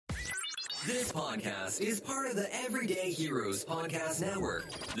This podcast is part of the Everyday Heroes Podcast Network,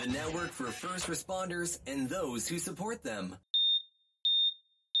 the network for first responders and those who support them.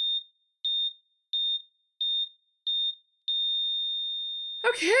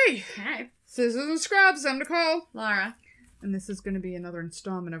 Okay. Okay. Scissors and Scrubs. I'm Nicole. Laura. And this is going to be another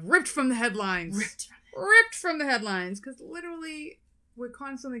installment of Ripped from the Headlines. Ripped from the Headlines. Because literally, we're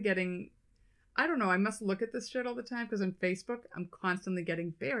constantly getting... I don't know, I must look at this shit all the time because on Facebook, I'm constantly getting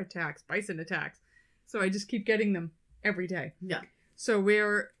bear attacks, bison attacks. So I just keep getting them every day. Yeah. So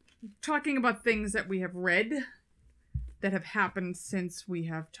we're talking about things that we have read that have happened since we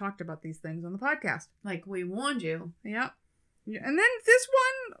have talked about these things on the podcast. Like we warned you. Yep. Yeah. And then this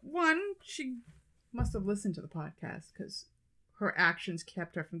one, she must have listened to the podcast because her actions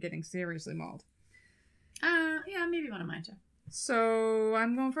kept her from getting seriously mauled. Yeah, maybe one of mine too. So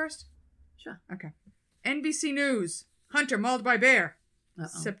I'm going first? Sure. Okay. NBC News. Hunter mauled by bear. Uh-oh.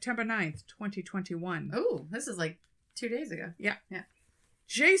 September 9th, 2021. Oh, this is like 2 days ago. Yeah. Yeah.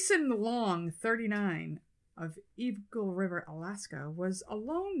 Jason Long, 39, of Eagle River, Alaska, was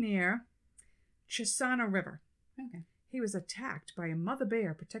alone near Chisana River. Okay. He was attacked by a mother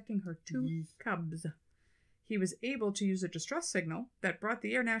bear protecting her two cubs. He was able to use a distress signal that brought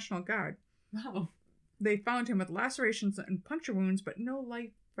the Air National Guard. Wow. They found him with lacerations and puncture wounds, but no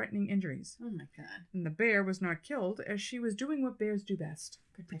life-threatening injuries. Oh my god. And the bear was not killed, as she was doing what bears do best,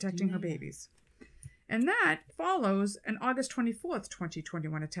 protecting her babies. And that follows an August 24th,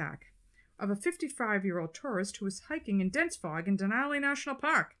 2021 attack of a 55-year-old tourist who was hiking in dense fog in Denali National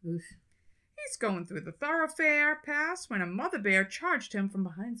Park. Oof. He's going through the thoroughfare pass when a mother bear charged him from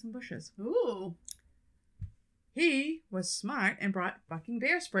behind some bushes. Ooh. He was smart and brought bucking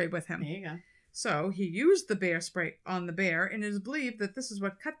bear spray with him. There you go. So he used the bear spray on the bear, and it is believed that this is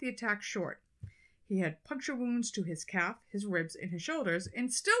what cut the attack short. He had puncture wounds to his calf, his ribs, and his shoulders,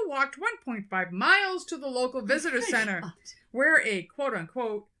 and still walked 1.5 miles to the local visitor center, where a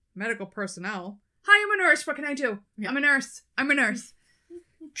quote-unquote medical personnel, "Hi, I'm a nurse, what can I do? Yeah. I'm a nurse,"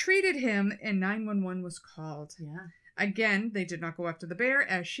 treated him, and 911 was called. Yeah. Again, they did not go after the bear,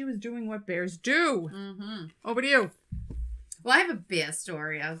 as she was doing what bears do. Mm-hmm. Over to you. Well, I have a bear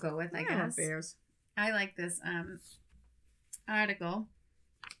story I'll go with, I love guess. bears. I like this article.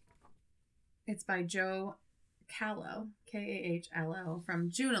 It's by Joe Kahlo, Kahlo,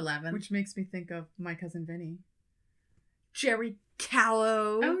 from June 11th. Which makes me think of my cousin Vinny. Jerry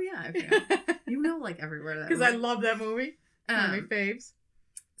Callow. Oh, yeah. I forgot. You know, like, every word of that. Because I love that movie. One of my faves.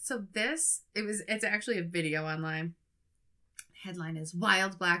 So it's actually a video online. Headline is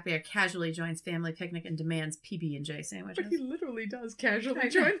Wild Black Bear Casually Joins Family Picnic and Demands PB&J Sandwiches. But he literally does casually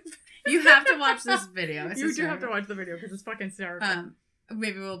join. You have to watch this video. It's You do hysterical. have to watch the video because it's fucking hysterical.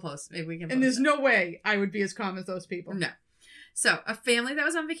 Maybe we'll post. Maybe we can post and there's it. no way I would be as calm as those people. No. So, a family that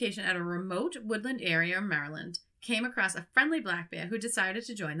was on vacation at a remote woodland area in Maryland came across a friendly black bear who decided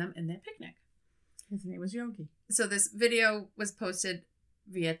to join them in their picnic. His name was Yogi. So, this video was posted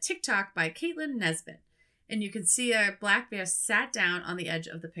via TikTok by Caitlin Nesbitt. And you can see a black bear sat down on the edge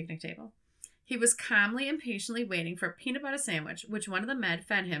of the picnic table. He was calmly and patiently waiting for a peanut butter sandwich, which one of the men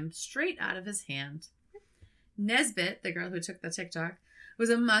fed him straight out of his hand. Nesbitt, the girl who took the TikTok, was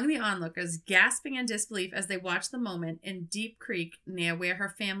among the onlookers, gasping in disbelief as they watched the moment in Deep Creek near where her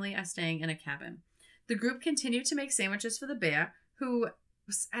family are staying in a cabin. The group continued to make sandwiches for the bear, who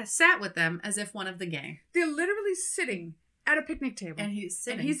sat with them as if one of the gang. They're literally sitting at a picnic table. And he's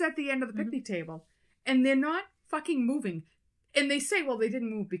sitting. And he's at the end of the picnic table. And they're not fucking moving. And they say, well, they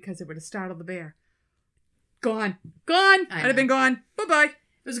didn't move because it would have startled the bear. Gone. I'd have been gone. Bye-bye.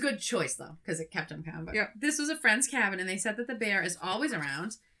 It was a good choice, though, because it kept him calm. But yeah. This was a friend's cabin, and they said that the bear is always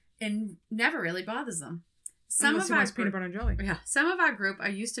around and never really bothers them. Unless he wants peanut butter and jelly. Yeah. Some of our group are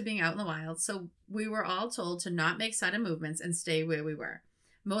used to being out in the wild, so we were all told to not make sudden movements and stay where we were.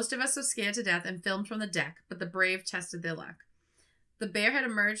 Most of us were scared to death and filmed from the deck, but the brave tested their luck. The bear had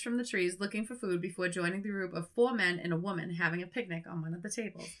emerged from the trees looking for food before joining the group of 4 men and a woman having a picnic on one of the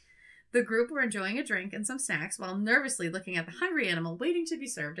tables. The group were enjoying a drink and some snacks while nervously looking at the hungry animal waiting to be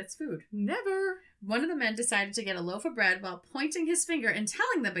served its food. Never. One of the men decided to get a loaf of bread while pointing his finger and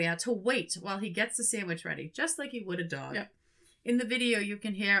telling the bear to wait while he gets the sandwich ready, just like he would a dog. Yep. In the video, you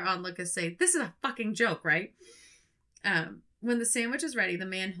can hear onlookers say, "This is a fucking joke, right?" When the sandwich is ready, the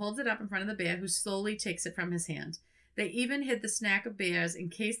man holds it up in front of the bear, who slowly takes it from his hand. They even hid the snack of bears in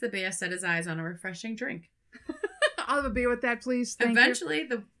case the bear set his eyes on a refreshing drink. I'll have a beer with that, please. Thank Eventually,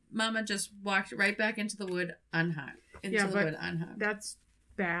 the mama just walked right back into the wood unharmed. That's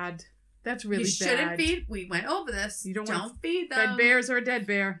bad. That's really bad. You shouldn't feed. We went over this. You don't feed them. Dead bears or a dead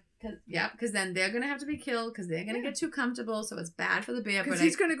bear. Because then they're going to have to be killed because they're going to get too comfortable, so it's bad for the bear. Because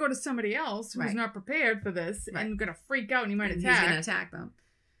he's going to go to somebody else who's Right. not prepared for this and going to freak out and he might and attack. He's going to attack them.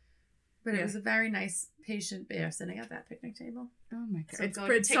 But Yeah. it was a very nice, patient bear sitting at that picnic table. Oh my God. So It's go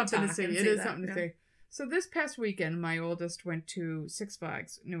to something to TikTok see. and It see is that, something to yeah. see. So this past weekend, my oldest went to Six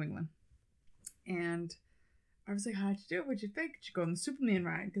Flags, New England. And I was like, how'd you do? What'd you think? Did you go on the Superman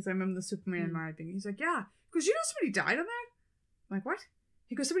ride? Because I remember the Superman ride thing. He's like, yeah. He goes, you know somebody died on that? I'm like, what?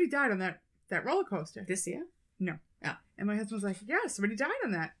 He goes, somebody died on that roller coaster. This year? No. Oh. And my husband was like, yeah, somebody died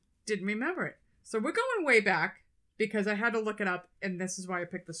on that. Didn't remember it. So we're going way back because I had to look it up, and this is why I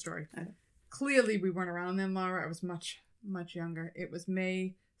picked the story. Okay. Clearly, we weren't around then, Laura. I was much, much younger. It was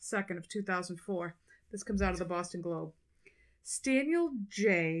May 2nd of 2004. This comes out of the Boston Globe. Staniel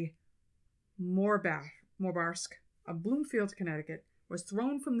J. Morbarsk of Bloomfield, Connecticut, was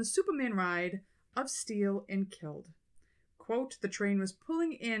thrown from the Superman ride of steel and killed. Quote, the train was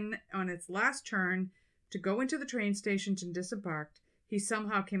pulling in on its last turn to go into the train station and disembarked. He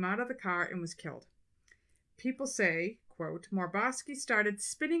somehow came out of the car and was killed. People say, quote, Morbarski started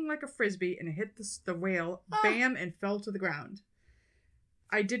spinning like a frisbee and hit the rail, bam, and fell to the ground.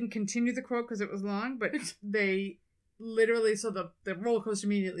 I didn't continue the quote because it was long, but they literally, so the roller coaster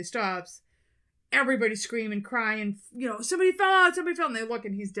immediately stops. Everybody screaming, crying, somebody fell out, and they look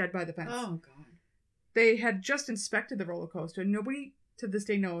and he's dead by the fence. Oh, God. They had just inspected the roller coaster. Nobody to this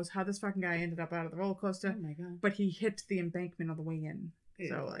day knows how this fucking guy ended up out of the roller coaster. Oh, my God. But he hit the embankment on the way in.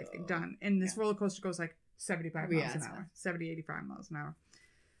 So, done. And this roller coaster goes 75 miles an hour. 70, 85 miles an hour.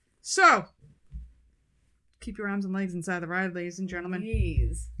 So, keep your arms and legs inside the ride, ladies and gentlemen.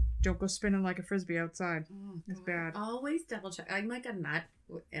 Please. Don't go spinning like a frisbee outside. Oh, It's God. bad. Always double check. I'm like a nut,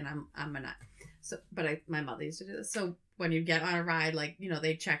 and I'm a nut. So, but my mother used to do this. So when you get on a ride,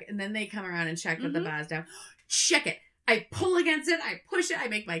 they check, and then they come around and check with the bars down. Check it. I pull against it. I push it. I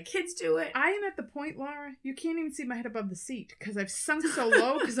make my kids do it. I am at the point, Laura, you can't even see my head above the seat because I've sunk so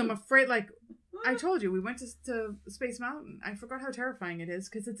low because I'm afraid, I told you, we went to Space Mountain. I forgot how terrifying it is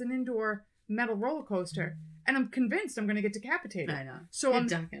because it's an indoor metal roller coaster. And I'm convinced I'm going to get decapitated. I know. So You're I'm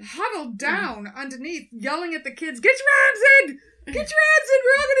ducking. huddled down underneath, yelling at the kids, get your arms in! Get your arms in!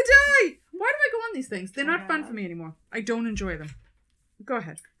 We're all going to die! Why do I go on these things? They're not fun for me anymore. I don't enjoy them. Go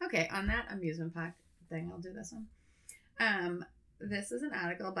ahead. Okay, on that amusement park thing, I'll do this one. This is an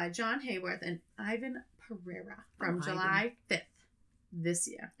article by John Hayworth and Ivan Pereira from July 5th this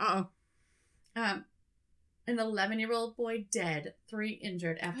year. Uh-oh. An 11-year-old boy dead, 3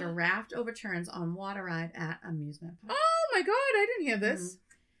 injured after raft overturns on water ride at amusement park. Oh my God, I didn't hear this.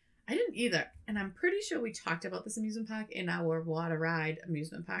 I didn't either. And I'm pretty sure we talked about this amusement park in our water ride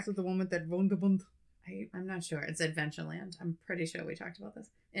amusement park. Is it the one with that Wunderbund? I'm not sure. It's Adventureland. I'm pretty sure we talked about this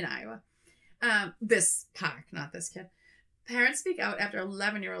in Iowa. This park, not this kid. Parents speak out after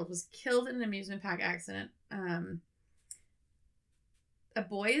 11-year-old was killed in an amusement park accident. A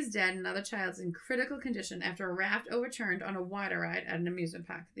boy is dead. Another child is in critical condition after a raft overturned on a water ride at an amusement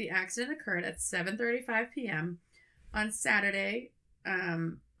park. The accident occurred at 7:35 p.m. on Saturday,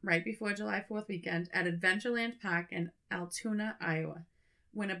 right before July 4th weekend, at Adventureland Park in Altoona, Iowa,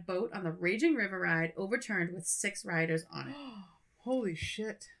 when a boat on the Raging River ride overturned with 6 riders on it. Holy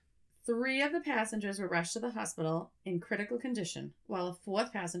shit. 3 of the passengers were rushed to the hospital in critical condition, while a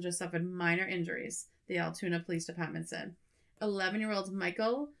 4th passenger suffered minor injuries, the Altoona Police Department said. 11-year-old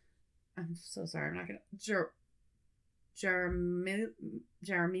Michael, I'm so sorry, I'm not going to, Jaramillo,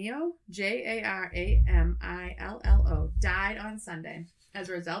 Jaramillo, died on Sunday as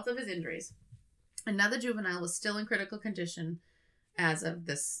a result of his injuries. Another juvenile was still in critical condition as of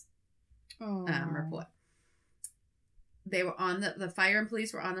this report. They were on the fire and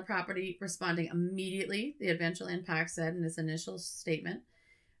police were on the property responding immediately, the Adventureland Park said in its initial statement.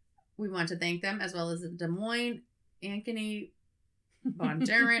 We want to thank them as well as the Des Moines, Ankeny,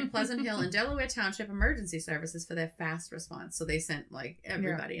 Bondurant, Pleasant Hill, and Delaware Township Emergency Services for their fast response. So they sent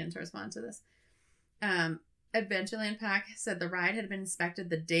everybody in to respond to this. Adventureland Park said the ride had been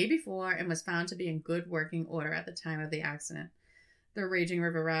inspected the day before and was found to be in good working order at the time of the accident. The Raging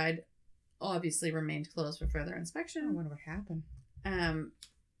River ride obviously remained closed for further inspection. I wonder what happened.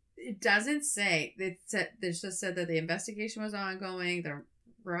 It doesn't say. They just said that the investigation was ongoing. The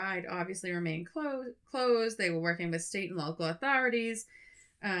ride obviously remained closed. They were working with state and local authorities.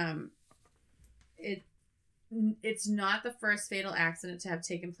 It's not the first fatal accident to have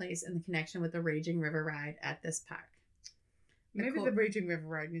taken place in the connection with the Raging River ride at this park. Maybe the Raging River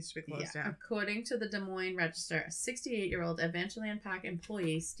ride needs to be closed down. According to the Des Moines Register, a 68-year-old Adventureland Park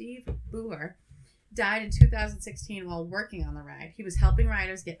employee, Steve Booher, died in 2016 while working on the ride. He was helping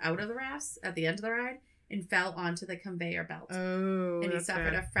riders get out of the rafts at the end of the ride, and fell onto the conveyor belt. Oh, And he that's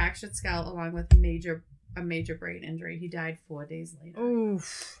suffered bad. a fractured skull along with a major brain injury. He died 4 days later.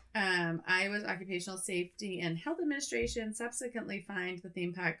 Oof. Iowa's Occupational Safety and Health Administration subsequently fined the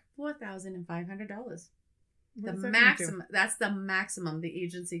theme park $4,500. What is The that gonna maximum. That's the maximum the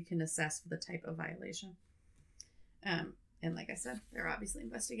agency can assess for the type of violation. And like I said, they're obviously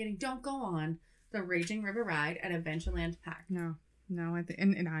investigating. Don't go on the Raging River ride at Adventureland Park. do? No. I think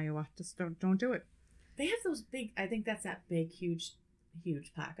in Iowa, just don't do it. They have those big. I think that's that big, huge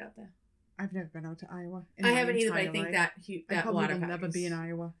park out there. I've never been out to Iowa. I haven't either, but I think that I that probably water will park never is- be in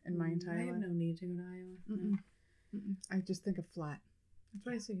Iowa in my entire I have life. no need to go to Iowa. No. Mm-mm. Mm-mm. I just think of flat. That's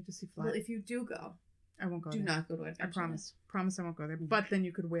what I say. You just see flat. Well, if you do go, I won't go do there. not go to I Adventureland. promise. Promise I won't go there. But then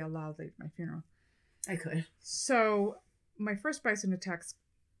you could wail loudly at my funeral. I could. So my first bison attack's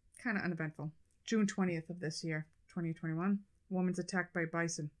kind of uneventful. June 20th of this year, 2021. Woman's attacked by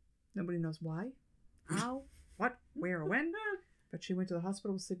bison. Nobody knows why, how, what, where, or when. But she went to the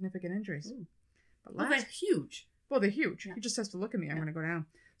hospital with significant injuries. Ooh. But Well, last, that's huge. well, they're huge. Yeah. He just has to look at me. I'm Yeah. going to go down.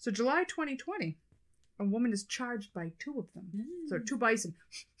 So July 2020, a woman is charged by 2 of them. So 2 bison.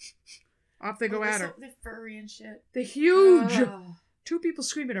 Off they go at her. They're furry and shit. They're huge. Oh. 2 people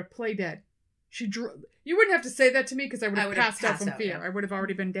scream at her, play dead. You wouldn't have to say that to me because I would I have would've passed out passed from out, fear. yeah. I would have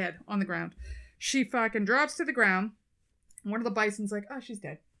already been dead on the ground. She fucking drops to the ground. One of the bison's like, oh, she's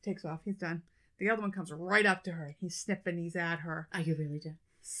dead. Takes off. He's done. The other one comes right up to her. He's sniffing. He's at her. Oh, you really did.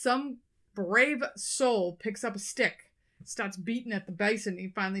 Some brave soul picks up a stick, starts beating at the bison. He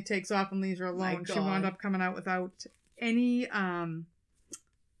finally takes off and leaves her My alone. She God. wound up coming out without any kind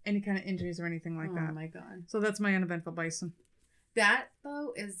of injuries or anything like oh that. my god. So that's my uneventful bison. That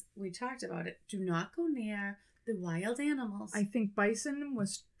though is we talked about it. Do not go near the wild animals. I think bison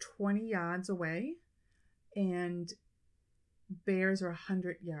was 20 yards away and bears are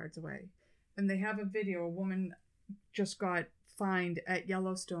 100 yards away. And they have a video. A woman just got fined at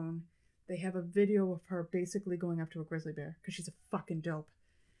Yellowstone. They have a video of her basically going up to a grizzly bear because she's a fucking dope.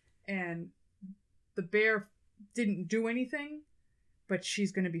 And the bear didn't do anything, but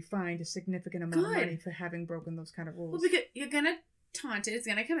she's going to be fined a significant amount of Good. money for having broken those kind of rules. Well, because you're gonna taunt it. It's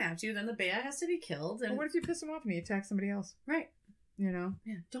gonna come after you. Then the bear has to be killed. And But what if you piss him off and he attacks somebody else? right. You know?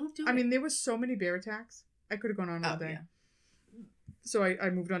 Yeah. Don't do I it. mean, there was so many bear attacks. I could have gone on all day. yeah. So I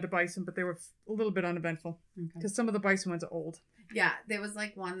moved on to bison, but they were a little bit uneventful Okay. because some of the bison ones are old. Yeah, there was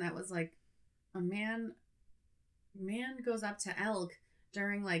like one that was like a man goes up to elk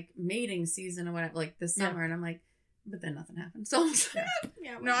during like mating season or whatever, like this Yeah. summer, and I'm like, but then nothing happened. So Yeah.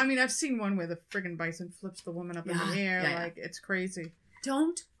 yeah, No, I mean, I've seen one where the friggin' bison flips the woman up in Yeah, the air. yeah, yeah. Like, it's crazy.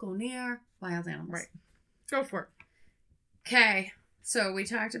 don't go near wild animals. Right. Go for it. Okay, so we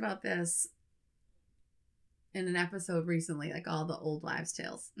talked about this in an episode recently, like all the old wives'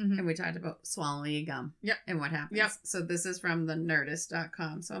 tales. Mhm. And we talked about swallowing a gum. Yep. And what happens. Yep. So this is from the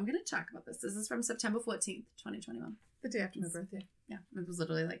Nerdist.com. So I'm going to talk about this. This is from September 14th, 2021. The day after my birthday. Yeah. It was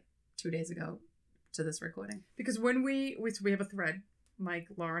literally like 2 days ago to this recording. Because when we have a thread, Mike,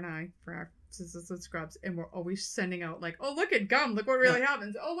 Laura, and I, for our Scissors and Scrubs, and we're always sending out like, oh, look at gum. Look what really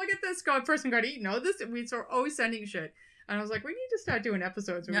happens. Oh, look at this person got eaten. Oh, this. We're always sending shit. And I was like, we need to start doing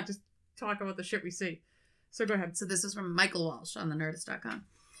episodes where Yeah. we just talk about the shit we see. So go ahead. So this is from Michael Walsh on the Nerdist.com.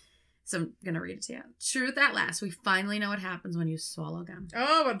 So I'm going to read it to you. Truth at last. We finally know what happens when you swallow gum.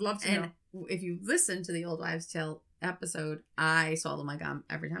 Oh, I'd love to And know. if you listen to the Old Wives' Tale episode, I swallow my gum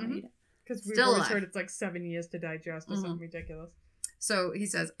every time I eat it. Because we've Still always alive. heard it's like 7 years to digest or something ridiculous. So he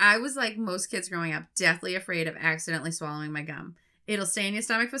says, I was like most kids growing up, deathly afraid of accidentally swallowing my gum. It'll stay in your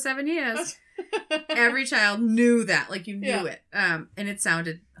stomach for 7 years. Every child knew that. Like you knew Yeah. it. And it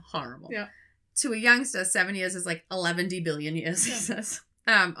sounded horrible. Yeah. To a youngster, 7 years is like 11 billion years, he says.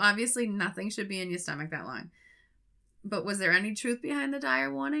 Obviously, nothing should be in your stomach that long. But was there any truth behind the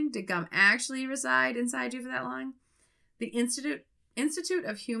dire warning? Did gum actually reside inside you for that long? The Institute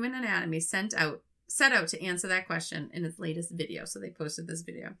of Human Anatomy set out to answer that question in its latest video. So they posted this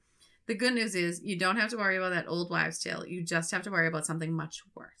video. The good news is you don't have to worry about that old wives' tale. You just have to worry about something much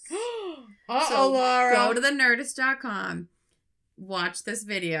worse. Uh-oh, So Laura. go to the Nerdist.com, watch this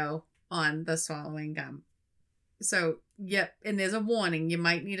video on the swallowing gum. So, yep, and there's a warning. You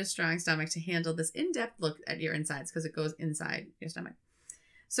might need a strong stomach to handle this in-depth look at your insides because it goes inside your stomach.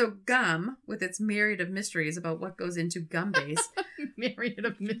 So gum, with its myriad of mysteries about what goes into gum base, Myriad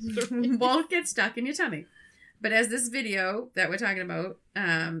of mystery. won't get stuck in your tummy. But as this video that we're talking about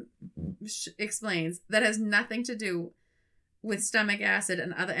explains, that has nothing to do with stomach acid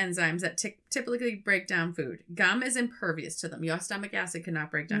and other enzymes that typically break down food. Gum is impervious to them. Your stomach acid cannot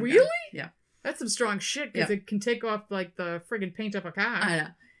break down gum. Really? Yeah. That's some strong shit because Yeah. it can take off like the friggin' paint off a car. I know.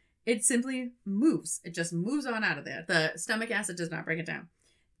 It simply moves. It just moves on out of there. The stomach acid does not break it down.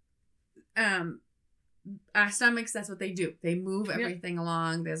 Our stomachs, that's what they do. They move everything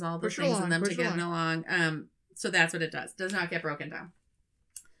along. There's all the things in them to get it along. So that's what it does. Does not get broken down.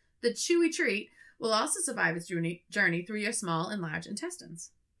 The chewy treat will also survive its journey through your small and large intestines.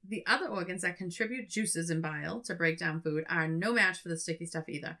 The other organs that contribute juices and bile to break down food are no match for the sticky stuff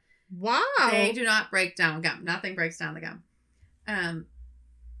either. Wow. They do not break down gum. Nothing breaks down the gum.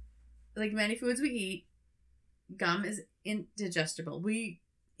 Like many foods we eat, gum is indigestible. We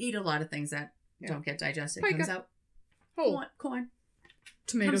eat a lot of things that don't get digested. It comes out whole. Corn.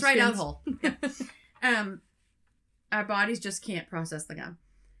 Tomato comes right out whole. Yeah. Our bodies just can't process the gum.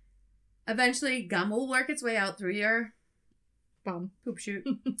 Eventually, gum will work its way out through your bum poop chute.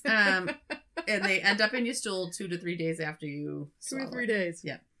 And they end up in your stool 2 to 3 days after you swallow 2 to 3 days.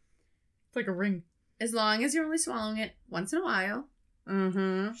 Yeah. It's like a ring. As long as you're only swallowing it once in a while,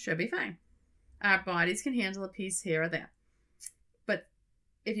 should be fine. Our bodies can handle a piece here or there. But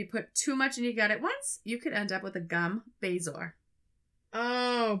if you put too much in your gut at once, you could end up with a gum basor.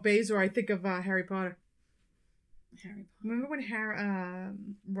 Oh, basor. I think of Harry Potter. Remember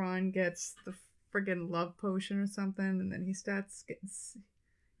when Ron gets the friggin' love potion or something, and then he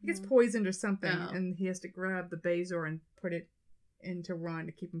gets poisoned or something, and he has to grab the basor and put it into Ron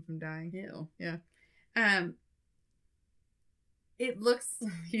to keep him from dying. Ew. Yeah.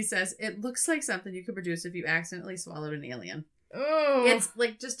 He says, it looks like something you could produce if you accidentally swallowed an alien. Oh. It's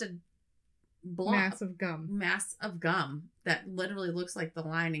like just a blob. Mass of gum that literally looks like the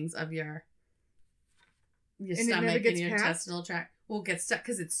linings of your and stomach and your intestinal tract will get stuck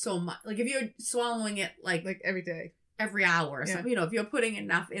because it's so much. Like if you're swallowing it like every day, every hour or something, if you're putting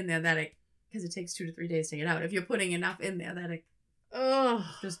enough in there that because it takes 2 to 3 days to get out. If you're putting enough in there that it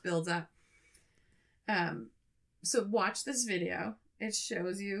just builds up. So watch this video. It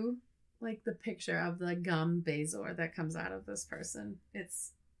shows you like the picture of the gum basor that comes out of this person.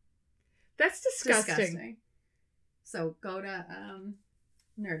 That's disgusting. So go to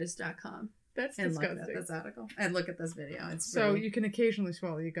nerdist.com. That's and disgusting. Look at this article and look at this video. You can occasionally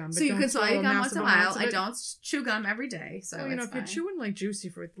swallow your gum. But so you can swallow your gum once in a while. I don't chew gum every day, so if you're chewing like juicy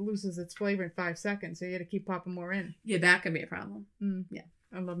fruit, it loses its flavor in 5 seconds. So you got to keep popping more in. Yeah, that can be a problem. Yeah,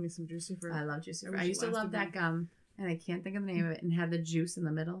 I love me some juicy fruit. I love juicy fruit. I used to love that gum, and I can't think of the name of it. And had the juice in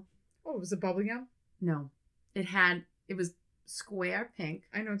the middle. Oh, it was a bubble gum? No, it was square pink.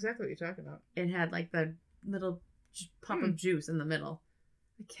 I know exactly what you're talking about. It had like the little pop of juice in the middle.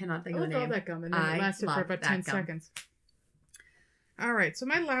 I cannot think of the name. I love that gum, and then it lasted for about 10 seconds. All right, so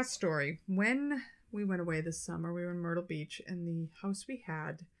my last story. When we went away this summer, we were in Myrtle Beach, and the house we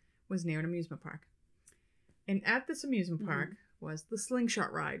had was near an amusement park. And at this amusement park was the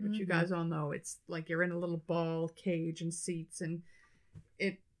slingshot ride, which you guys all know. It's like you're in a little ball cage and seats, and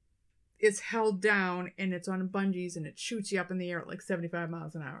it is held down, and it's on bungees, and it shoots you up in the air at like 75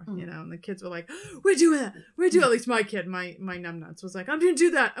 miles an hour, and the kids were like, we're doing that. At least my kid, my numbnuts was like, I'm going to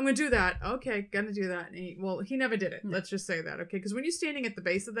do that. Okay, gonna do that. And he never did it. Let's just say that. Okay. Cause when you're standing at the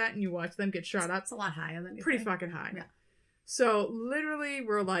base of that and you watch them get shot up, it's a lot higher than you pretty think. Fucking high. Yeah. So literally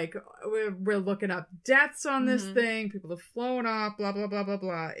we're like, we're looking up deaths on this thing. People have flown off, blah, blah, blah, blah,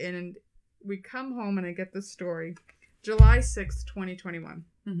 blah. And we come home and I get this story, July 6th, 2021.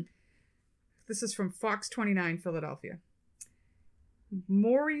 This is from Fox 29, Philadelphia.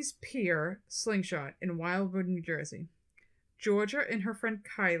 Maury's Pier slingshot in Wildwood, New Jersey. Georgia and her friend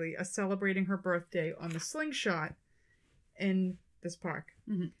Kylie are celebrating her birthday on the slingshot in this park.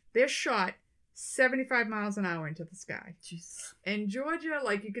 They're shot 75 miles an hour into the sky. Jeez. And Georgia,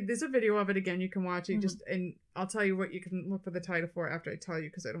 there's a video of it again. You can watch it. And I'll tell you what you can look for the title for after I tell you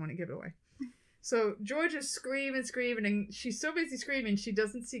because I don't want to give it away. So Georgia's screaming, and she's so busy screaming she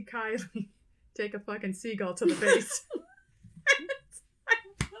doesn't see Kylie take a fucking seagull to the base.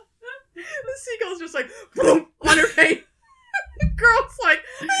 The seagull's just like boom on her face. The girl's like,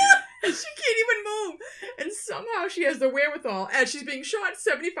 and she can't even move. And somehow she has the wherewithal, as she's being shot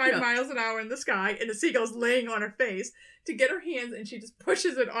 75 miles an hour in the sky, and the seagull's laying on her face, to get her hands, and she just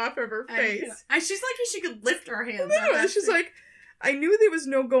pushes it off of her face. She's like, she could lift her hands. No, she's like, I knew there was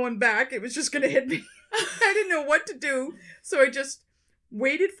no going back. It was just going to hit me. I didn't know what to do. So I just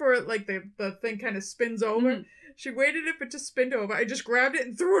waited for it, like the thing kind of spins over. She waited for it to spin over. I just grabbed it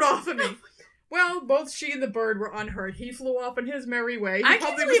and threw it off of me. Well, both she and the bird were unhurt. He flew off in his merry way. I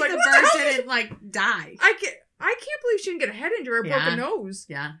can't believe the bird didn't die. I can't believe she didn't get a head injury or broke a nose.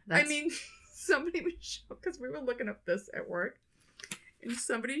 Yeah. I mean, somebody was shown, because we were looking up this at work, and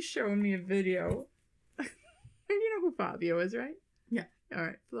somebody's showing me a video. You know who Fabio is, right? Yeah. All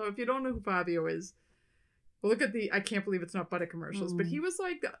right. So if you don't know who Fabio is, Look at I can't believe it's not butter commercials, but he was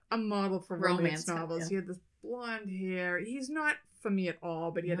like a model for romance novels. Yeah. He had this blonde hair. He's not for me at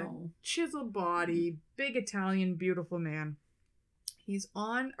all, but he had a chiseled body, big Italian, beautiful man. He's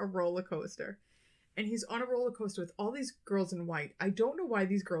on a roller coaster. And he's on a roller coaster with all these girls in white. I don't know why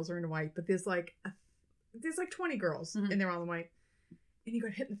these girls are in white, but there's like 20 girls and they're all in white. And he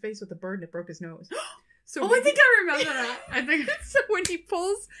got hit in the face with a bird and it broke his nose. So I think I remember that. I think so. When he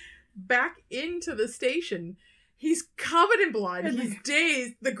pulls back into the station, he's covered in blood. He's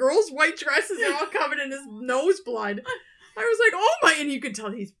dazed. The girl's white dresses are all covered in his nose blood. I was like, oh my! And you could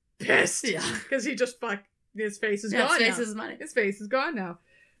tell he's pissed. Yeah, because he just his face is gone. His face is gone now.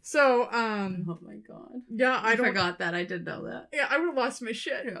 So, oh my god. Yeah, I forgot that. I did know that. Yeah, I would have lost my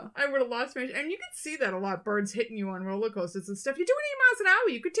shit. Yeah. I would have lost my shit. And you can see that a lot. Birds hitting you on roller coasters and stuff. You're doing 80 miles an hour.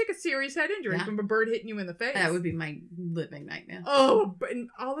 You could take a serious head injury from a bird hitting you in the face. That would be my living nightmare. Oh, but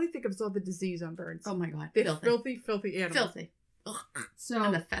all I think of is all the disease on birds. Oh my god. They're filthy animals. Filthy. Ugh. So,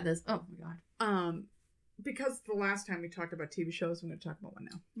 and the feathers. Oh my god. Because the last time we talked about TV shows, I'm going to talk about one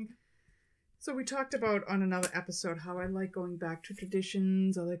now. Okay. So we talked about on another episode how I like going back to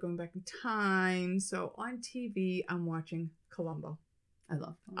traditions. I like going back in time. So on TV, I'm watching Columbo.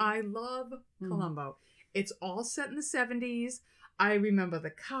 I love Columbo. It's all set in the 70s. I remember the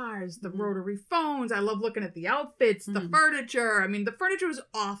cars, the rotary phones. I love looking at the outfits, the furniture. I mean, the furniture was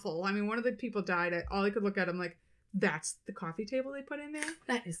awful. I mean, one of the people died. All I could look at him like, that's the coffee table they put in there?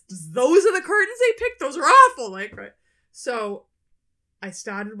 Those are the curtains they picked? Those are awful. Like, right. So I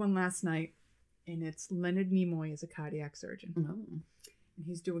started one last night. And it's Leonard Nimoy as a cardiac surgeon. Oh. And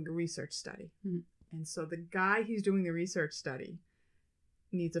he's doing a research study. And so the guy he's doing the research study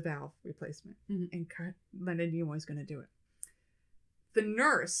needs a valve replacement. And Leonard Nimoy's going to do it. The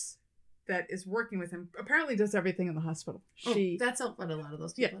nurse that is working with him apparently does everything in the hospital. That's what a lot of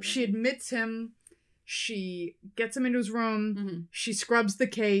those people do. She admits him. She gets him into his room. She scrubs the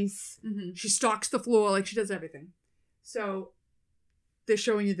case. She stalks the floor. Like, she does everything. So they're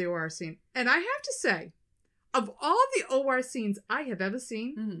showing you the OR scene. And I have to say, of all the OR scenes I have ever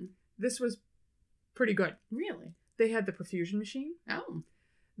seen, this was pretty good. Really? They had the perfusion machine. Oh.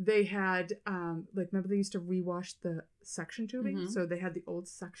 They had, remember they used to rewash the suction tubing? So they had the old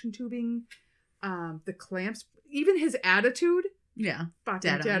suction tubing, the clamps, even his attitude. Yeah.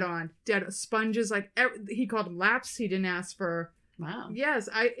 Fucking dead on. Sponges, like, he called them laps. He didn't ask for. Wow. Yes.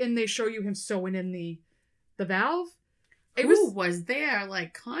 And they show you him sewing in the valve. Was there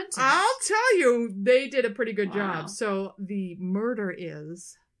content? I'll tell you, they did a pretty good job. So the murder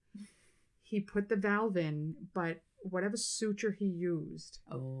is he put the valve in, but whatever suture he used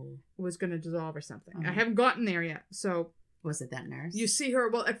was going to dissolve or something. I haven't gotten there yet. So was it that nurse? You see her.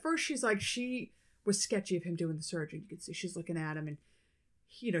 Well, at first she was sketchy of him doing the surgery. You can see she's looking at him, and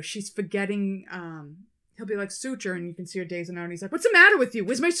she's forgetting. He'll be like, suture, and you can see her dazing out. And he's like, "What's the matter with you?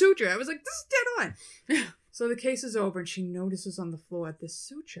 Where's my suture?" I was like, "This is dead on." So the case is over, and she notices on the floor this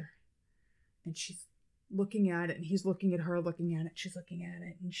suture. And she's looking at it, and he's looking at her, looking at it. She's looking at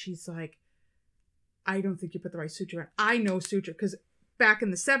it, and she's like, I don't think you put the right suture on. I know suture, because back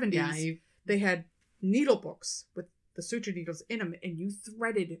in the 70s, they had needle books with the suture needles in them, and you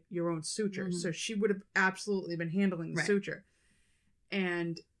threaded your own suture. So she would have absolutely been handling the suture.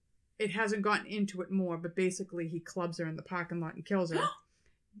 And it hasn't gotten into it more, but basically he clubs her in the parking lot and kills her.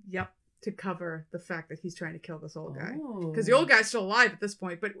 Yep. To cover the fact that he's trying to kill this old guy. Because the old guy's still alive at this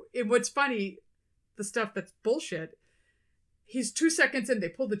point. But what's funny, the stuff that's bullshit, he's 2 seconds in, they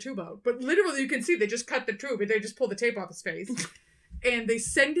pull the tube out. But literally you can see they just cut the tube and they just pull the tape off his face. And they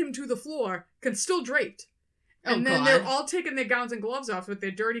send him to the floor, still draped. And then they're all taking their gowns and gloves off with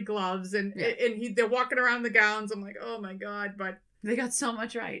their dirty gloves. And they're walking around the gowns. I'm like, oh my God. But they got so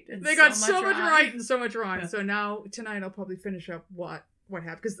much right. They got so much right and so much wrong. Yeah. So now, tonight, I'll probably finish up what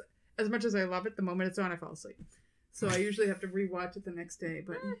happened. Because as much as I love it, the moment it's on, I fall asleep. So I usually have to rewatch it the next day.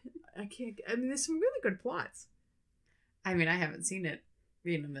 But I can't. I mean, there's some really good plots. I mean, I haven't seen it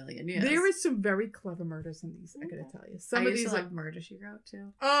in a million years. There is some very clever murders in these. I gotta tell you, some of these like Murder She Wrote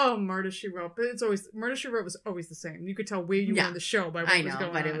too. Oh, Murder She Wrote, but it's always Murder She Wrote was always the same. You could tell where you were on the show by what was going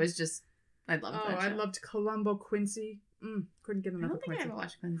on. But it was just I loved. Oh, I loved Columbo, Quincy. Couldn't get enough of Quincy. I ever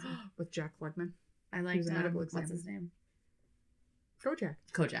watched Quincy with Jack Klugman. I liked what's his name?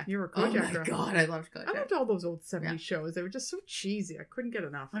 Kojak. You were a Kojak girl. Oh my God, I loved Kojak. I loved all those old 70s shows. They were just so cheesy. I couldn't get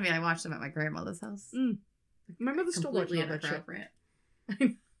enough. I mean, I watched them at my grandmother's house. My mother still watched all that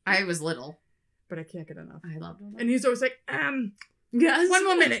shit. I was little. But I can't get enough. I loved them. And he's always like, yes. One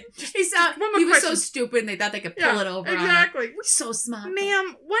more minute. He was so stupid and they thought they could pull it over. Exactly. We're so smart.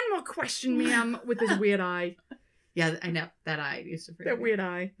 Ma'am, one more question, ma'am, with his weird eye. Yeah, I know. That eye used to freak That me weird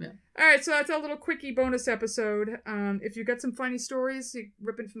out. eye. Yeah. All right, so that's our little quickie bonus episode. If you got some funny stories, you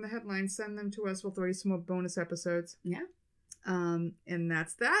ripping from the headlines, send them to us. We'll throw you some more bonus episodes. Yeah. And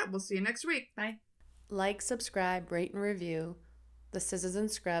that's that. We'll see you next week. Bye. Like, subscribe, rate, and review the Scissors and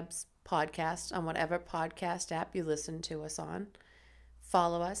Scrubs podcast on whatever podcast app you listen to us on.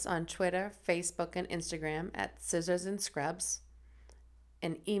 Follow us on Twitter, Facebook, and Instagram at Scissors and Scrubs.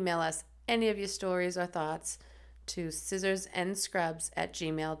 And email us any of your stories or thoughts to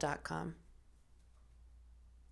scissorsandscrubs@gmail.com.